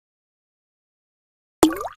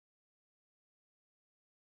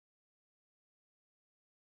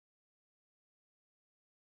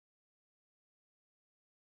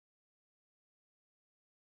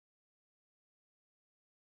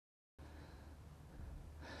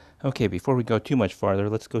Okay, before we go too much farther,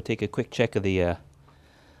 let's go take a quick check of the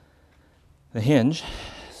hinge.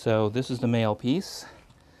 So this is the male piece.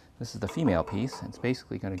 This is the female piece. It's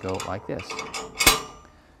basically going to go like this.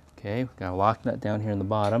 Okay, we've got a lock nut down here in the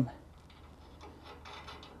bottom.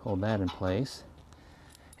 Hold that in place.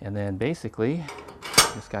 And then basically,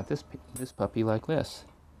 just got this puppy like this.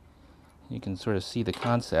 You can sort of see the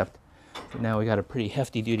concept. But now we got a pretty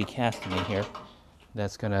hefty duty casting in here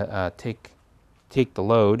that's going to take the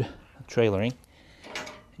load of trailering.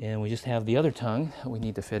 And we just have the other tongue that we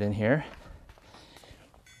need to fit in here,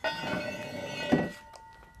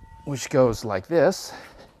 which goes like this.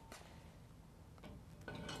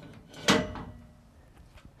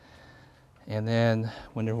 And then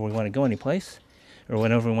whenever we want to go anyplace, or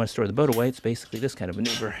whenever we want to store the boat away, it's basically this kind of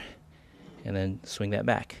maneuver. And then swing that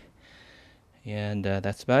back. And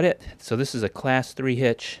that's about it. So this is a Class 3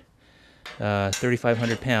 hitch,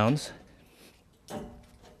 3,500 pounds.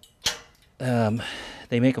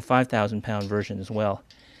 They make a 5,000 pound version as well.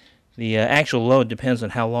 The actual load depends on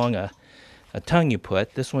how long a tongue you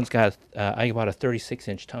put. This one's got, I bought a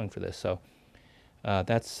 36-inch tongue for this, so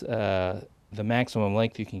that's the maximum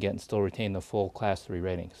length you can get and still retain the full Class 3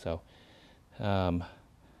 rating. So I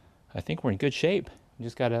think we're in good shape. We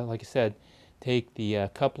just got to, like I said, take the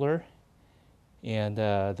coupler and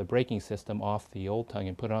the braking system off the old tongue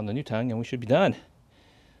and put it on the new tongue, and we should be done.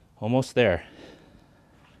 Almost there.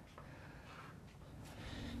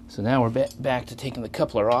 So now we're back to taking the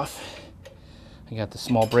coupler off. I got the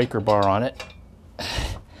small breaker bar on it.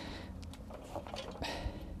 I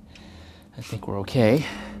think we're okay.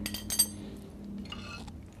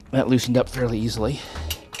 That loosened up fairly easily.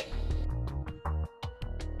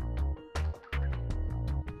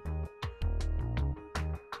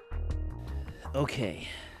 Okay,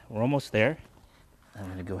 we're almost there. I'm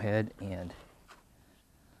going to go ahead and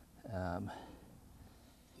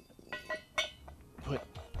put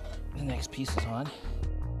the next pieces on.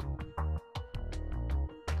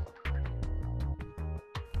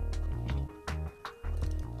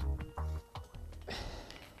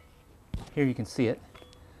 Here you can see it,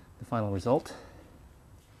 the final result.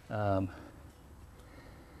 Went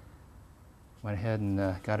ahead and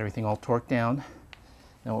got everything all torqued down.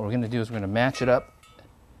 Now what we're going to do is we're going to match it up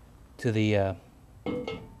to the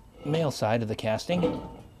male side of the casting.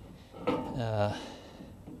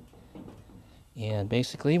 And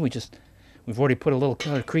basically we've already put a little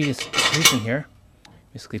crease in here.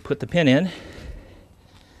 Basically put the pin in,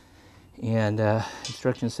 and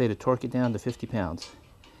instructions say to torque it down to 50 pounds.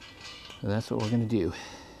 So that's what we're going to do.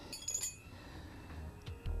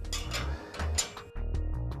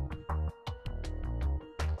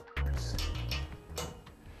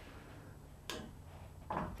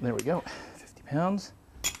 There we go, 50 pounds.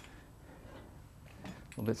 A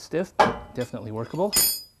little bit stiff, but definitely workable.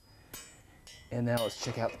 And now let's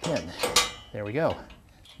check out the pin. There we go,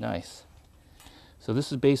 nice. So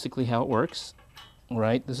this is basically how it works,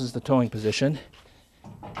 right? This is the towing position.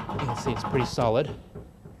 You can see it's pretty solid.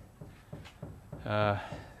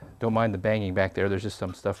 Don't mind the banging back there. There's just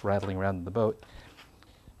some stuff rattling around in the boat.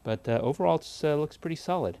 But overall, it looks pretty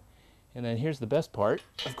solid. And then here's the best part,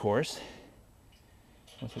 of course.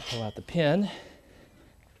 Once we pull out the pin,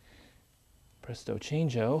 presto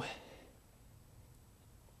changeo,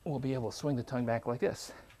 we'll be able to swing the tongue back like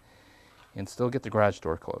this and still get the garage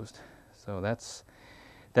door closed. So that's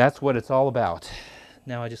what it's all about.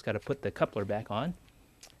 Now I just got to put the coupler back on,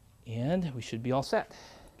 and we should be all set.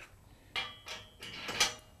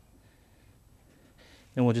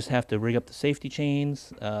 Then we'll just have to rig up the safety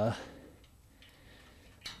chains,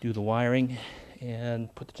 do the wiring,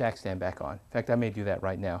 and put the jack stand back on. In fact, I may do that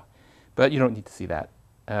right now, but you don't need to see that.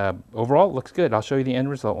 Overall, it looks good. I'll show you the end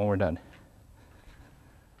result when we're done.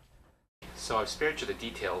 So I've spared you the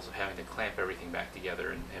details of having to clamp everything back together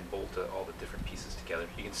and bolt all the different pieces together.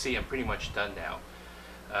 You can see I'm pretty much done now.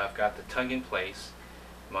 I've got the tongue in place.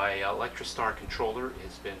 My Electrostar controller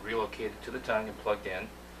has been relocated to the tongue and plugged in.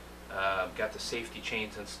 I've got the safety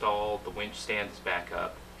chains installed, the winch stand is back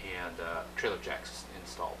up, and trailer jacks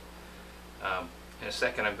installed. In a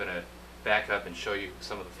second I'm going to back up and show you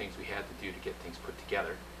some of the things we had to do to get things put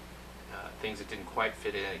together. Things that didn't quite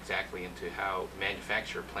fit in exactly into how the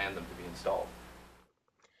manufacturer planned them to be installed.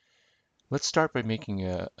 Let's start by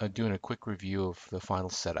doing a quick review of the final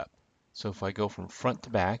setup. So if I go from front to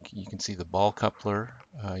back, you can see the ball coupler,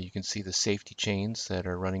 you can see the safety chains that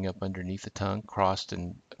are running up underneath the tongue,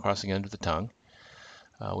 crossing under the tongue.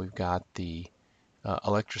 We've got the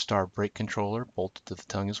Electrostar brake controller bolted to the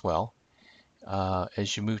tongue as well.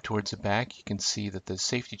 As you move towards the back, you can see that the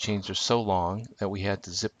safety chains are so long that we had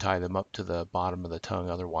to zip tie them up to the bottom of the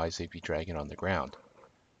tongue, otherwise they'd be dragging on the ground.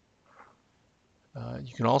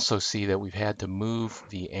 You can also see that we've had to move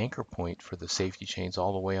the anchor point for the safety chains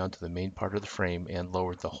all the way onto the main part of the frame and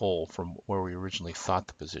lowered the hole from where we originally thought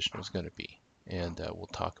the position was going to be. And we'll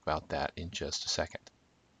talk about that in just a second.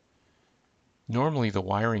 Normally the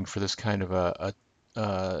wiring for this kind of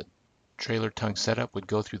a trailer tongue setup would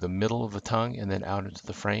go through the middle of the tongue and then out into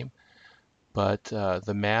the frame. But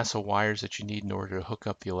the mass of wires that you need in order to hook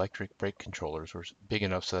up the electric brake controllers were big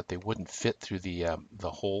enough so that they wouldn't fit through the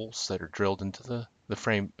holes that are drilled into the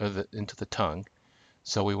frame, into the tongue.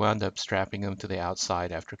 So we wound up strapping them to the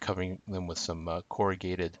outside after covering them with some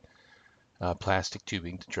corrugated plastic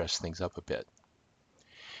tubing to dress things up a bit.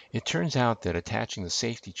 It turns out that attaching the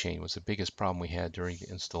safety chain was the biggest problem we had during the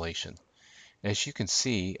installation. As you can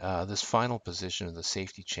see, this final position of the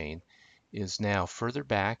safety chain is now further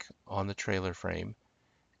back on the trailer frame,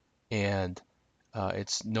 and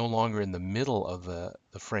it's no longer in the middle of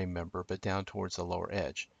the frame member, but down towards the lower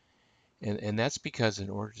edge. And that's because in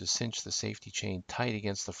order to cinch the safety chain tight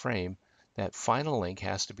against the frame, that final link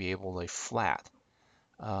has to be able to lay flat.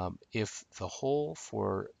 If the hole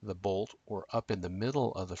for the bolt were up in the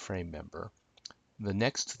middle of the frame member, the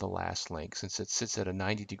next to the last link, since it sits at a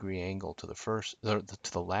 90-degree angle to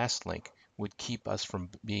to the last link, would keep us from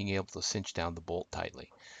being able to cinch down the bolt tightly.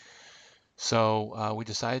 So we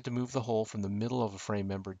decided to move the hole from the middle of a frame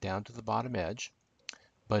member down to the bottom edge.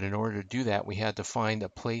 But in order to do that, we had to find a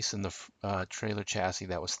place in the trailer chassis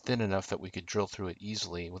that was thin enough that we could drill through it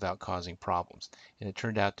easily without causing problems. And it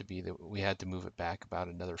turned out to be that we had to move it back about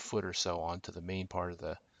another foot or so onto the main part of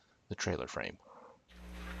the trailer frame.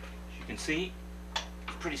 As you can see,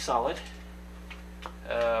 it's pretty solid.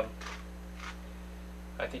 Um,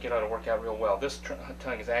 I think it ought to work out real well. This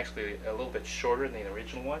tongue is actually a little bit shorter than the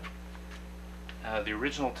original one. The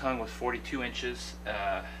original tongue was 42 inches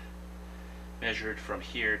measured from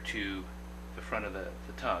here to the front of the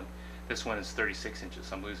tongue. This one is 36 inches,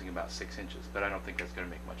 so I'm losing about 6 inches, but I don't think that's going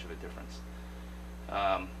to make much of a difference.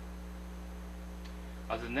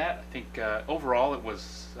 Other than that, I think overall it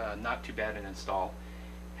was not too bad an install.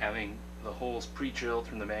 Having the holes pre-drilled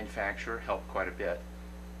from the manufacturer helped quite a bit.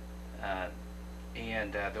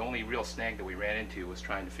 And the only real snag that we ran into was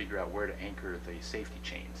trying to figure out where to anchor the safety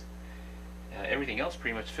chains. Everything else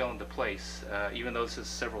pretty much fell into place, even though this is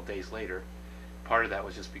several days later. Part of that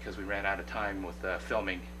was just because we ran out of time with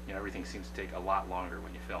filming. You know, everything seems to take a lot longer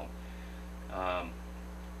when you film.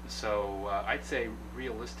 So I'd say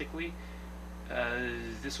realistically,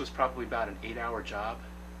 this was probably about an 8-hour job,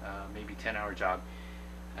 maybe 10-hour job,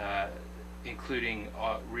 including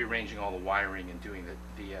rearranging all the wiring and doing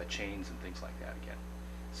the chains and things like that again.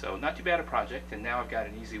 So not too bad a project, and now I've got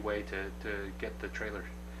an easy way to get the trailer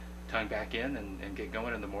tongue back in and get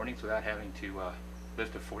going in the mornings without having to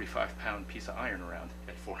lift a 45-pound piece of iron around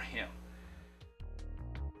at 4 a.m.